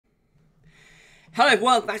Hello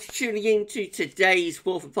everyone, thanks for tuning in to today's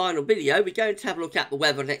fourth and final video. We're going to have a look at the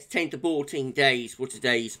weather the next 10 to 14 days for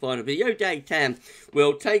today's final video. Day 10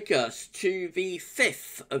 will take us to the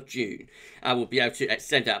 5th of June. And we'll be able to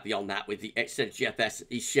extend out beyond that with the extended GFS and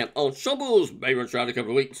ECM Ensembles. Maybe runs around a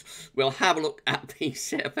couple of weeks. We'll have a look at the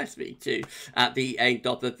GFS V2 at the end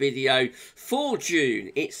of the video for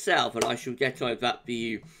June itself. And I shall get on that for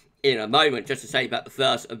you in a moment. Just to say about the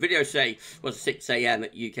first video today was 6 AM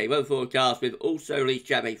at UK weather forecast, with also released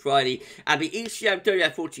January Friday, and the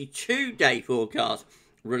ECM 42 day forecast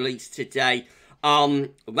released today.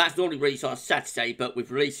 That's normally released on Saturday, but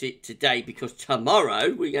we've released it today because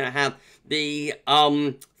tomorrow we're going to have the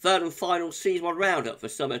third and final season 1 roundup for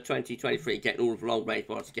summer 2023, getting all of the long range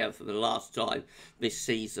ones together for the last time this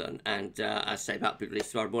season. And as I say, that'll be released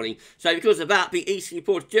tomorrow morning. So because of that, the EC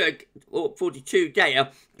 42 day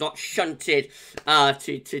got shunted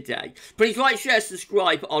to today. Please like, share,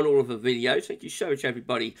 subscribe on all of the videos. Thank you so much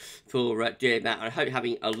everybody for doing that. I hope you're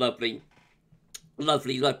having a lovely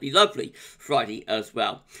Friday as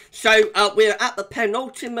well. So we're at the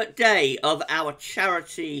penultimate day of our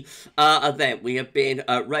charity event. We have been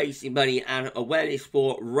raising money and awareness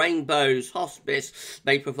for Rainbow's Hospice.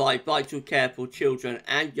 They provide vital care for children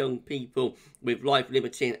and young people with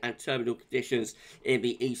life-limiting and terminal conditions in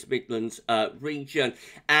the East Midlands region.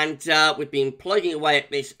 And we've been plugging away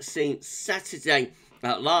at this since Saturday.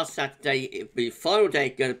 Last Saturday, the final day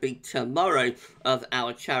is going to be tomorrow of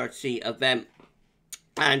our charity event.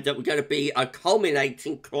 And we're going to be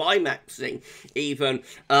climaxing even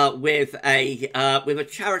with a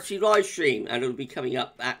charity live stream, and it'll be coming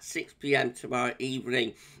up at 6 PM tomorrow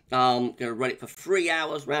evening. Going to run it for 3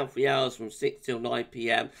 hours, around 3 hours, from 6 till 9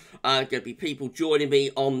 PM. Going to be people joining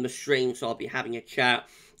me on the stream, so I'll be having a chat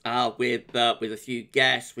with a few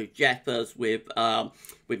guests, with Jeffers, with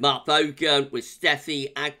Mark Bogan, with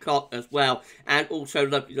Steffi Adcock as well, and also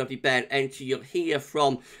lovely Ben Enter. You'll hear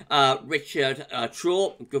from Richard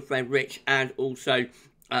Traut, good friend Rich, and also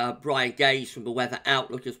Brian Gage from the Weather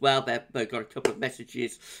Outlook as well. They've both got a couple of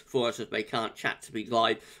messages for us as they can't chat to me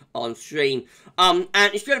live on stream. And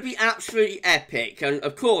it's going to be absolutely epic. And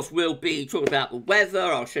of course, we'll be talking about the weather.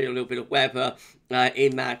 I'll show you a little bit of weather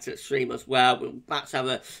in that stream as well. We'll perhaps have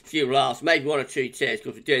a few laughs, maybe 1 or 2 tears,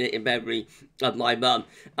 because we're doing it in memory of my mum,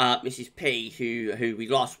 Mrs. P, who we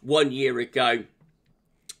lost 1 year ago.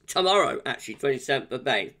 Tomorrow, actually, 27th of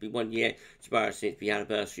May, it'll be 1 year tomorrow since the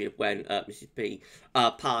anniversary of when Mrs. P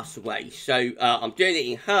passed away. So I'm doing it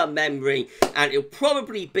in her memory, and it'll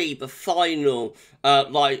probably be the final,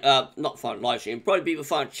 not final live stream, probably be the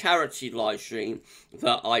final charity live stream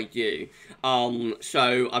that I do.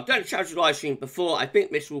 So I've done a charity live stream before. I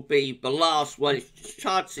think this will be the last one. It's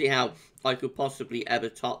hard to see how I could possibly ever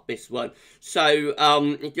top this one. So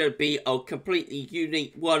it's going to be a completely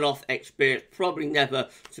unique one-off experience, probably never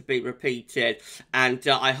to be repeated, and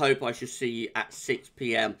I hope I shall see you at 6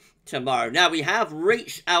 PM tomorrow. Now, we have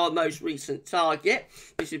reached our most recent target.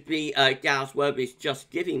 This would be GavsWeatherVids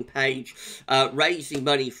Just Giving page, raising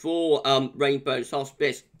money for Rainbow's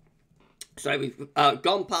Hospice. So we've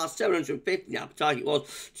gone past 750 now. The target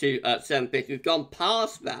was to 750. We've gone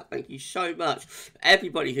past that. Thank you so much for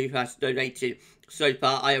everybody who has donated so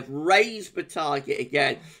far. I have raised the target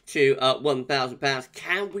again to £1,000.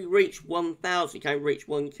 Can we reach 1,000? Can we reach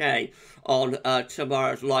 1K on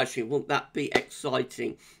tomorrow's live stream? Wouldn't that be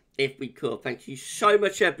exciting if we could? Thank you so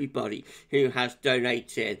much everybody who has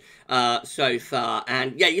donated so far.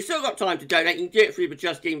 And yeah, you've still got time to donate. You can do it through the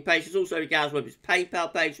Just Giving page. There's also the GavsWeatherVids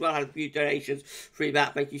PayPal page. Well, I had a few donations through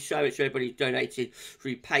that. Thank you so much to everybody who donated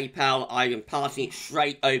through PayPal. I am passing it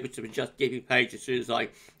straight over to the Just Giving page as soon as I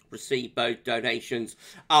receive both donations.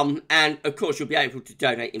 And of course you'll be able to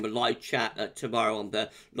donate in the live chat tomorrow on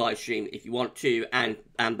the live stream if you want to, and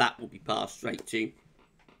that will be passed straight to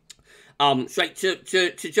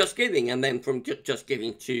Just Giving, and then from Just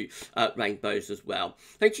Giving to Rainbows as well.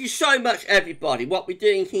 Thank you so much everybody. What we're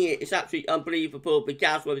doing here is absolutely unbelievable. The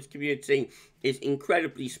GavsWeatherVids community is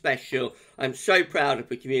incredibly special. I'm so proud of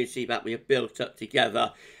the community that we have built up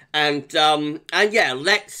together. And yeah,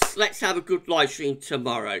 let's have a good live stream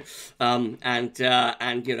tomorrow. And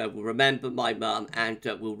you know, we'll remember my mum, and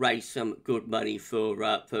we'll raise some good money for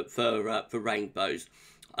Rainbows.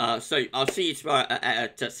 So I'll see you tomorrow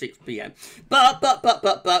at 6 PM. But got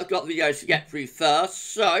videos to get through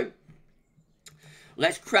first, so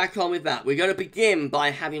let's crack on with that. We're going to begin by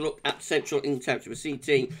having a look at central in temperature. The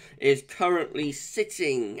CT is currently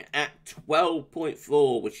sitting at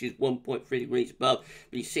 12.4, which is 1.3 degrees above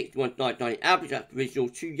the 61.99 average. That's provisional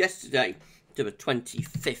to yesterday, to the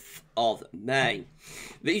 25th of May.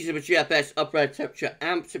 These are the GFS upper air temperature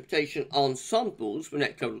and precipitation ensembles for the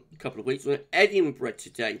next couple of weeks. We're in Edinburgh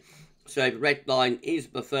today. So the red line is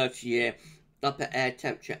the 30-year upper air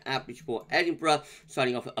temperature average for Edinburgh,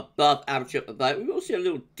 starting off above average at the moment. We will see a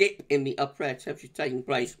little dip in the upper air temperature taking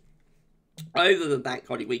place over the bank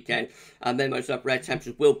holiday weekend, and then most upper air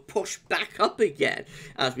temperatures will push back up again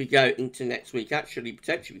as we go into next week, actually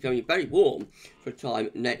potentially becoming very warm for a time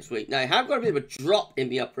next week. Now, I have got a bit of a drop in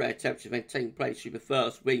the upper air temperature event taking place through the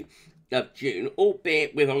first week of June,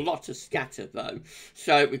 albeit with a lot of scatter though.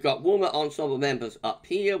 So we've got warmer ensemble members up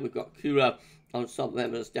here, we've got cooler ensemble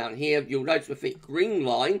members down here. You'll notice the thick green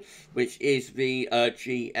line, which is the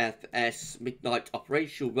GFS midnight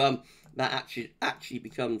operational run. That actually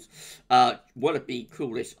becomes one of the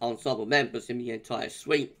coolest ensemble members in the entire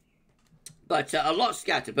suite. But a lot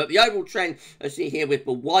scattered. But the overall trend, as you see here with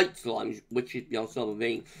the white line, which is the ensemble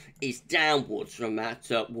mean, is downwards from that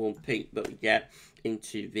warm peak that we get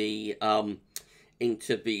into the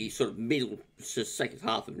sort of middle to second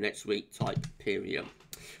half of next week type period.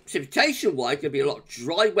 Precipitation-wise, going to be a lot of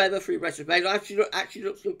dry weather through the rest of May. It actually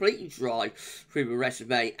looks completely dry through the rest of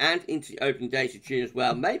May and into the opening days of June as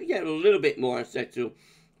well. Maybe getting a little bit more unsettled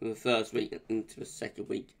from the first week into the second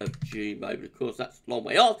week of June. But of course, that's a long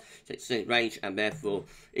way off. So it's in range and therefore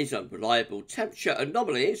is unreliable. Temperature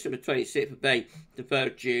anomalies from the 26th of May to 3rd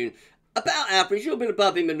of June. About average, a little bit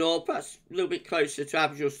above in the north, perhaps a little bit closer to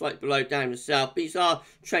average or slightly below down in the south. These are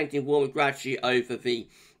trending warmer gradually over the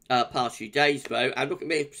past few days though, and look at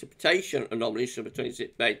the precipitation anomalies from the 26th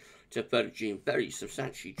of May to 3rd of June, very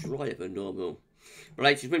substantially drier than normal. The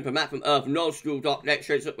latest Windflow Map from northeasterly.net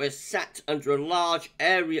shows that we're sat under a large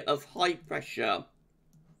area of high pressure.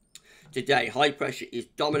 Today, high pressure is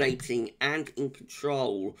dominating and in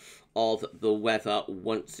control of the weather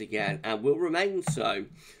once again, and will remain so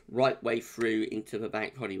right way through into the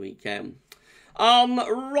bank holiday weekend.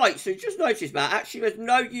 Right, so just noticed that actually there's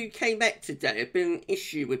no UK Met today. There's been an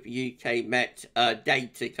issue with the UK Met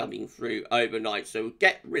data coming through overnight, so we'll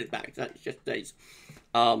get rid of that because that's just today's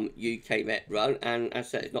UK Met run, and as I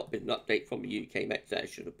said, it's not been an update from the UK Met today. I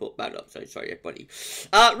should have put that up, so sorry everybody.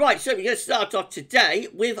 Right, so we're going to start off today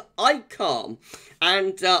with ICON,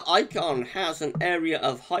 and ICON has an area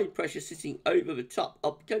of high pressure sitting over the top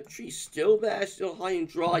of the country, still there, still high and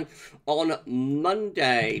dry on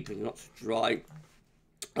Monday, but not so dry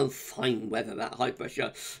and fine weather, that high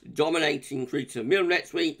pressure dominating through to the middle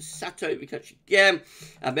next week, sat over the country again,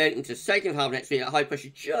 and then into the second half next week, that high pressure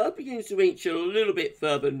just begins to reach a little bit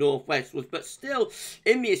further northwestwards, but still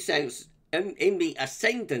in the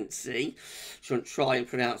ascendancy. Shouldn't try and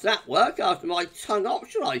pronounce that work after my tongue off,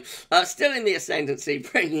 should I? Still in the ascendancy,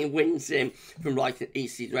 bringing winds in from right and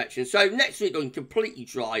easterly direction. So next week looking completely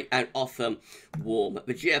dry and often warm.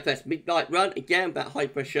 The GFS midnight run, again, that high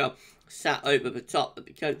pressure sat over the top of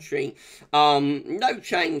the country. No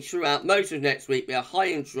change throughout most of next week. We are high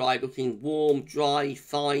and dry, looking warm, dry,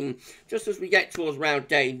 fine. Just as we get towards around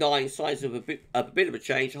day 9, signs of a bit of a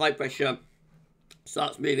change. High pressure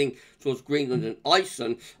starts moving towards Greenland and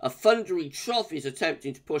Iceland. A thundery trough is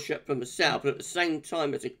attempting to push up from the south, but at the same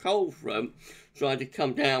time as a cold front trying to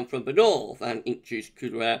come down from the north and introduce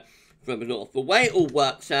cooler air from the north. The way it all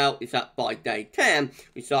works out is that by day 10,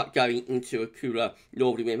 we start going into a cooler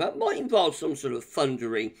northerly wind. That might involve some sort of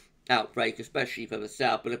thundering outbreak, especially for the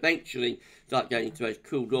south, but eventually start getting into those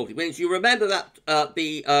cool northerly winds. You remember that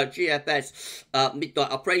the GFS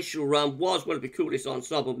midnight operational run was one of the coolest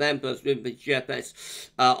ensemble members with the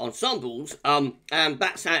GFS ensembles, and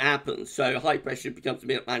that's how it happens. So high pressure becomes the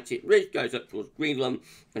mid-Atlantic ridge, goes up towards Greenland,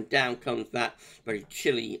 and down comes that very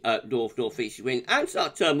chilly north-northeasterly wind, and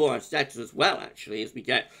start to turn more unsettled as well, actually, as we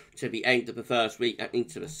get to the end of the first week and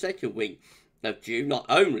into the second week of June. Not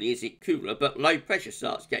only is it cooler, but low pressure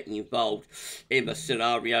starts getting involved in the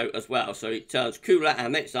scenario as well. So it turns cooler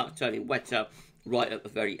and then it starts turning wetter right at the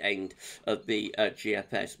very end of the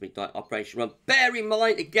GFS midnight operation run. Bear in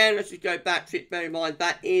mind, again, let's just go back to it, bear in mind,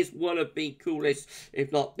 that is one of the coolest,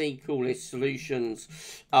 if not the coolest solutions,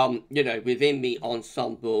 you know, within the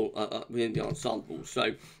ensemble,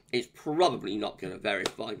 so it's probably not going to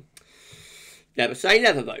verify. Never say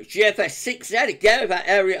never though. GFS 6Z again, that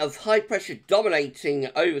area of high pressure dominating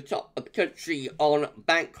over top of the country on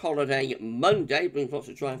bank holiday Monday, brings lots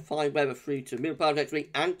of dry and fine weather through to the middle part of next week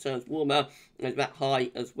and turns warmer. There's that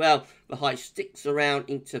high as well. The high sticks around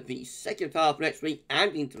into the second half of next week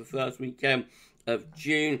and into the first weekend of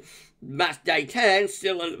June. That's day 10,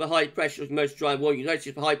 still under the high pressure, most dry and warm. You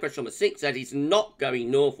notice the high pressure on the 6th, that is not going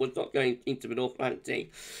northwards, not going into the North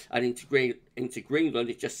Atlantic and into Greenland.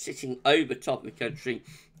 It's just sitting over top of the country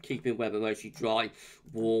keeping weather mostly dry,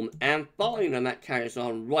 warm and fine, and that carries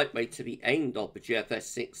on right way to the end of the GFS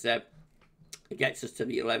 6 there. It gets us to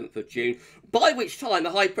the 11th of June, by which time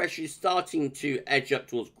the high pressure is starting to edge up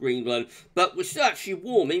towards Greenland, but we're still actually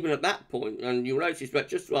warm even at that point. And you'll notice that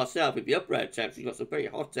just to our south, with the upper air temps, we've got some very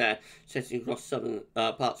hot air setting across southern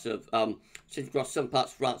parts of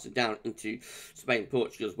France and down into Spain and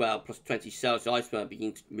Portugal as well. Plus 20 Celsius iceberg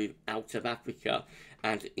beginning to move out of Africa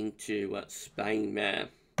and into Spain there.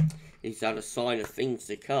 Is that a sign of things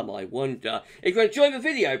to come, I wonder? If you enjoyed the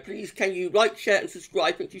video, please can you like, share and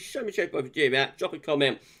subscribe. Thank you so much everybody for doing that. Drop a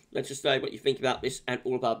comment. Let us know what you think about this and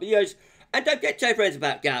all of our videos. And don't forget to tell your friends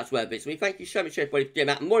about GavsWeatherVids. We thank you so much everybody for doing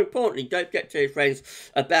that. And more importantly, don't forget to tell your friends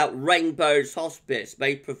about Rainbow's Hospice.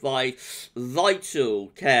 They provide vital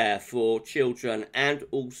care for children and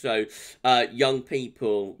also young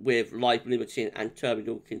people with life-limiting and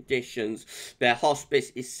terminal conditions. Their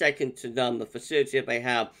hospice is second to none. The facility they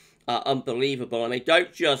have unbelievable, and they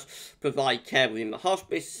don't just provide care within the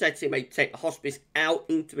hospice setting, they take the hospice out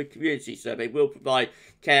into the community, so they will provide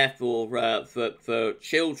care for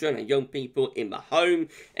children and young people in the home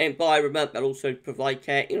environment, but also provide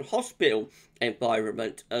care in hospital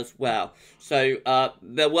environment as well. So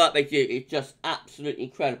the work they do is just absolutely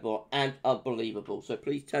incredible and unbelievable. So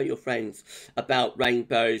please tell your friends about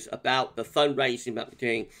Rainbows, about the fundraising that we're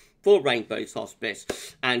doing for Rainbow's Hospice,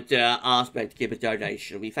 and ask them to give a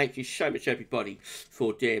donation. We thank you so much, everybody,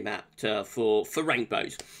 for doing that for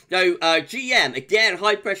Rainbows. Now, GM, again,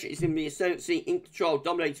 high pressure is in the ascendancy, in control,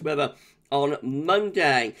 dominating weather on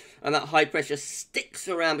Monday, and that high pressure sticks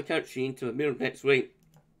around the country into the middle of next week.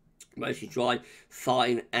 Mostly dry,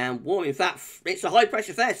 fine and warm. In fact, it's a high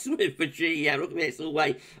pressure fest with the GM. Look at me, it's all the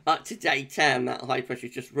way up to day 10. That high pressure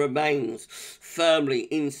just remains firmly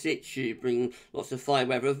in situ, bringing lots of fine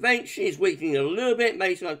weather. Eventually it's weakening a little bit,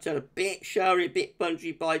 maybe going to turn a bit showery, a bit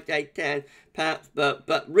spongy by day 10 perhaps,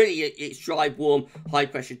 but really it's dry, warm, high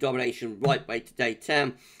pressure domination right way to day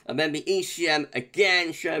 10. And then the ECM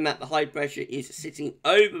again showing that the high pressure is sitting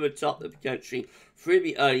over the top of the country through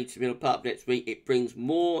the early to middle part of next week. It brings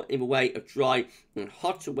more in the way of dry and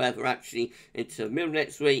hotter weather actually into the middle of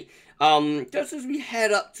next week. Just as we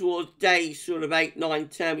head up towards day sort of 8, 9,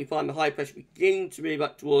 10, we find the high pressure beginning to move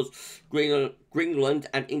up towards Greenland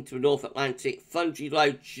and into the North Atlantic. Fungi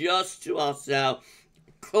low just to our south.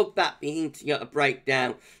 Could that be hinting at a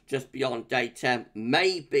breakdown just beyond day 10?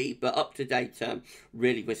 Maybe, but up to day 10,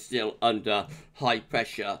 really we're still under high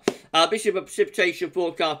pressure. This is a precipitation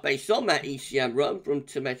forecast based on that ECM run from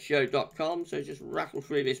TheMetShow.com. So just rattle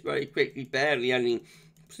through this very quickly. Barely any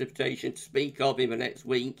precipitation to speak of in the next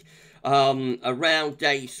week. Around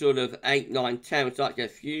day sort of 8, 9, 10, we start to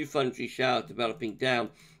get a few thundery showers developing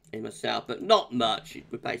down in the south, but not much.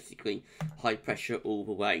 We're basically high pressure all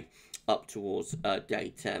the way up towards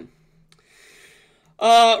day 10.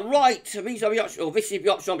 Right, these are the options, this is the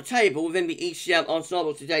option on the table within the ECM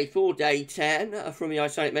ensemble today for day 10 from the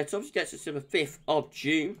Isonic Metals. Gets us to the 5th of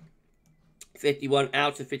June. 51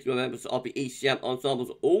 out of 51 members of the ECM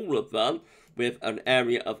ensembles, all of them with an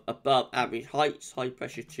area of above average heights, high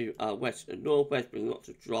pressure to west and northwest, bringing lots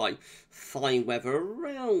of dry, fine weather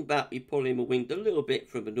around that. We pull in the wind a little bit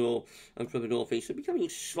from the north and from the northeast, so becoming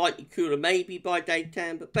slightly cooler maybe by day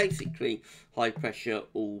 10, but basically high pressure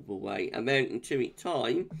all the way. And then in 2 weeks'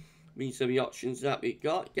 time, these are the options that we've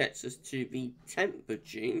got. Gets us to the 10th of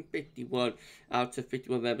June, 51 out of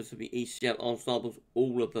 51 members of the ECM ensembles,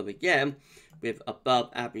 all of them again with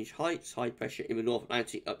above average heights, high pressure in the North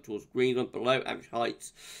Atlantic up towards Greenland, below average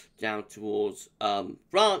heights down towards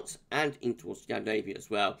France and in towards Scandinavia as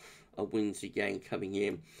well. Winds again coming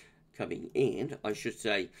in, I should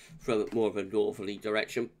say, from more of a northerly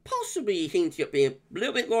direction, possibly hinting at being a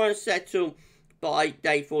little bit more unsettled by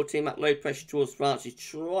day 14. That low pressure towards France is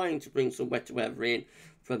trying to bring some wetter weather in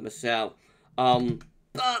from the south.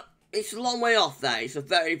 But it's a long way off that. It's a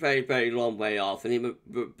very, very, very long way off. And in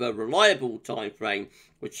the reliable time frame,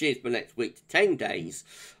 which is the next week to 10 days,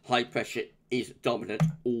 high pressure is dominant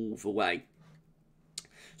all the way.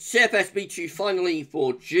 CFS B2 finally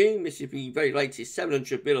for June. This is the very latest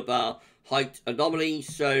 700 millibar height anomaly.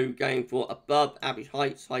 So going for above average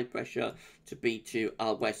heights, high pressure to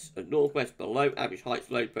B2 west and northwest, below average heights,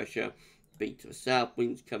 low pressure B to the south.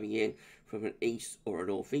 Winds coming in from an east or a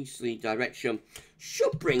northeasterly direction.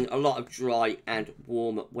 Should bring a lot of dry and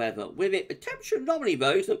warm weather with it. The temperature anomaly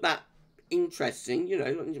though isn't that interesting, you know,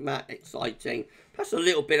 not that exciting. Perhaps a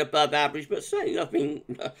little bit above average, but certainly nothing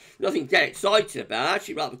to get excited about.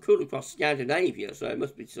 Actually rather cool across Scandinavia, so there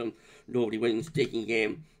must be some northerly winds digging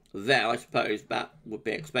in there. I suppose that would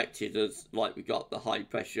be expected as like we got the high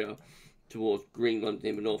pressure towards Greenland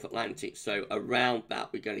in the North Atlantic. So around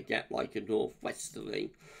that, we're going to get like a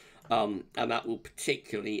northwesterly. And that will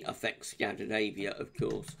particularly affect Scandinavia, of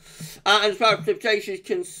course. And as far as precipitation is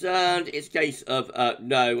concerned, it's a case of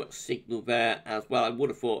no signal there as well. I would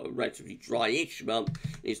have thought a relatively dry-ish month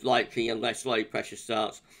is likely unless low pressure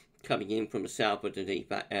starts coming in from the south underneath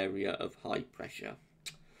that area of high pressure.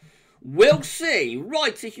 We'll see.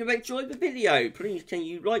 Right, if you've enjoyed the video, please can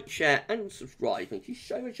you like, share and subscribe. Thank you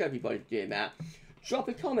so much, everybody, doing that. Drop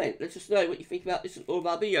a comment. Let us know what you think about this and all of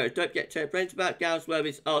our videos. Don't forget to tell your friends about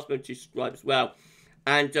GavsWeatherVids. Ask them to subscribe as well.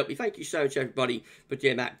 And we thank you so much, everybody, for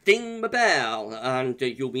doing that. Ding the bell, and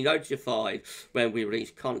you'll be notified when we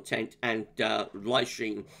release content and live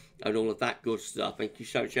stream and all of that good stuff. Thank you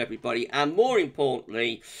so much, everybody. And more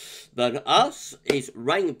importantly than us is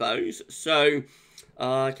rainbows. So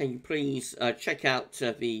can you please check out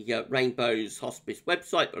the Rainbows Hospice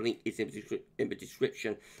website? The link is in the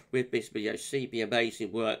description with this video. See the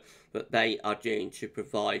amazing work that they are doing to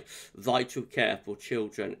provide vital care for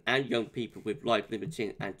children and young people with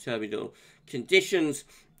life-limiting and terminal conditions.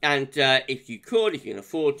 And if you can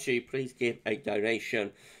afford to, please give a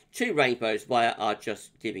donation to Rainbows via our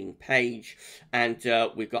Just Giving page. And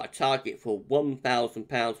we've got a target for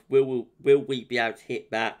 £1,000. Will we be able to hit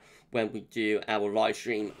that when we do our live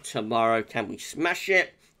stream tomorrow? Can we smash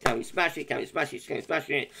it? Can we smash it? Can we smash it? Can we smash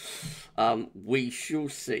it? We shall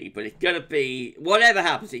see. But it's going to be, whatever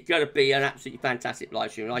happens, it's going to be an absolutely fantastic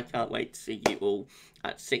live stream. And I can't wait to see you all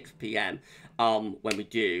at 6 PM when we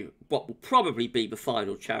do what will probably be the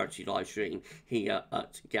final charity live stream here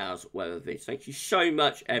at GavsWeatherVids. Thank you so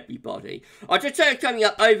much, everybody. I'll just tell you, coming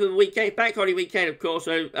up over the weekend, bank holiday weekend, of course,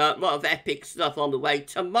 so a lot of epic stuff on the way.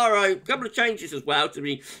 Tomorrow, a couple of changes as well to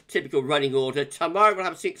the typical running order. Tomorrow, we'll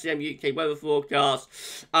have a 6 AM UK weather forecast.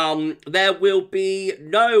 There will be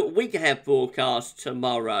no week ahead forecast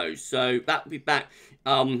tomorrow, so that will be back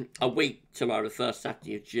a week tomorrow, the first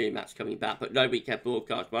Saturday of June. That's coming back, but no weekend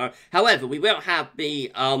forecast tomorrow. However, we will have the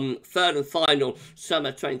third and final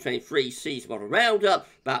summer 2023 season model roundup.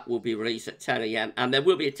 That will be released at 10 AM, and there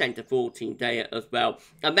will be a 10 to 14 day as well.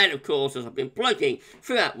 And then, of course, as I've been plugging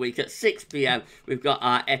throughout the week at 6 PM, we've got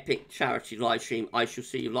our epic charity live stream. I shall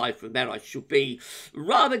see you live from there. I shall be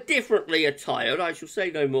rather differently attired. I shall say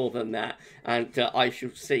no more than that, and I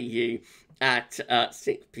shall see you at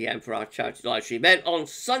 6 PM for our charity live stream. Then on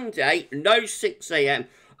Sunday, no 6 AM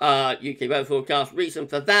UK weather forecast. Reason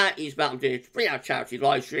for that is that I'm doing a 3-hour charity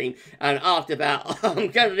live stream, and after that I'm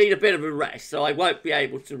going to need a bit of a rest, so I won't be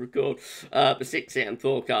able to record the 6 AM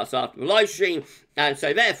forecast after the live stream, and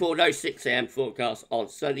so therefore no 6 AM forecast on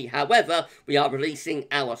Sunday. However, we are releasing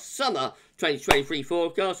our summer 2023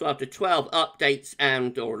 forecast, so after 12 updates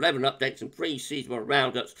or 11 updates and 3 seasonal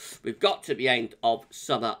roundups, we've got to the end of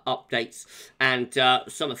summer updates and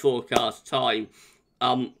summer forecast time.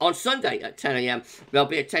 On Sunday at 10 AM, there'll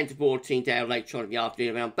be a 10 to 14 day later on in the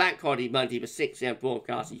afternoon. Around Bank Holiday Monday, the 6 AM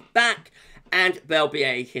forecast is back, and there'll be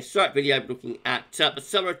a historic video looking at the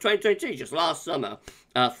summer of 2022, just last summer,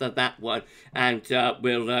 for that one. And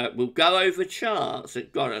we'll go over charts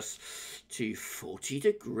that got us to 40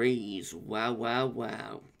 degrees. Wow, wow,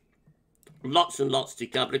 wow. Lots and lots to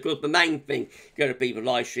cover. Of course, the main thing going to be the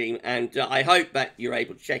live stream, and I hope that you're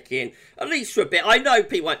able to check in at least for a bit. I know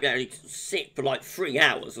people won't be able to sit for like 3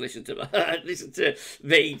 hours, listen to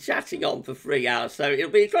me chatting on for 3 hours. So it'll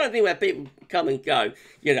be the kind of thing where people come and go,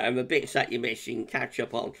 you know, and the bits that you miss, you can catch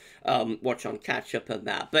up on, watch on catch up and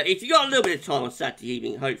that. But if you got a little bit of time on Saturday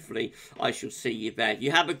evening, hopefully I shall see you there. You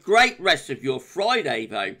have a great rest of your Friday,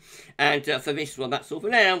 though. And for this one, that's all for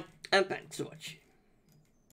now, and back to watching.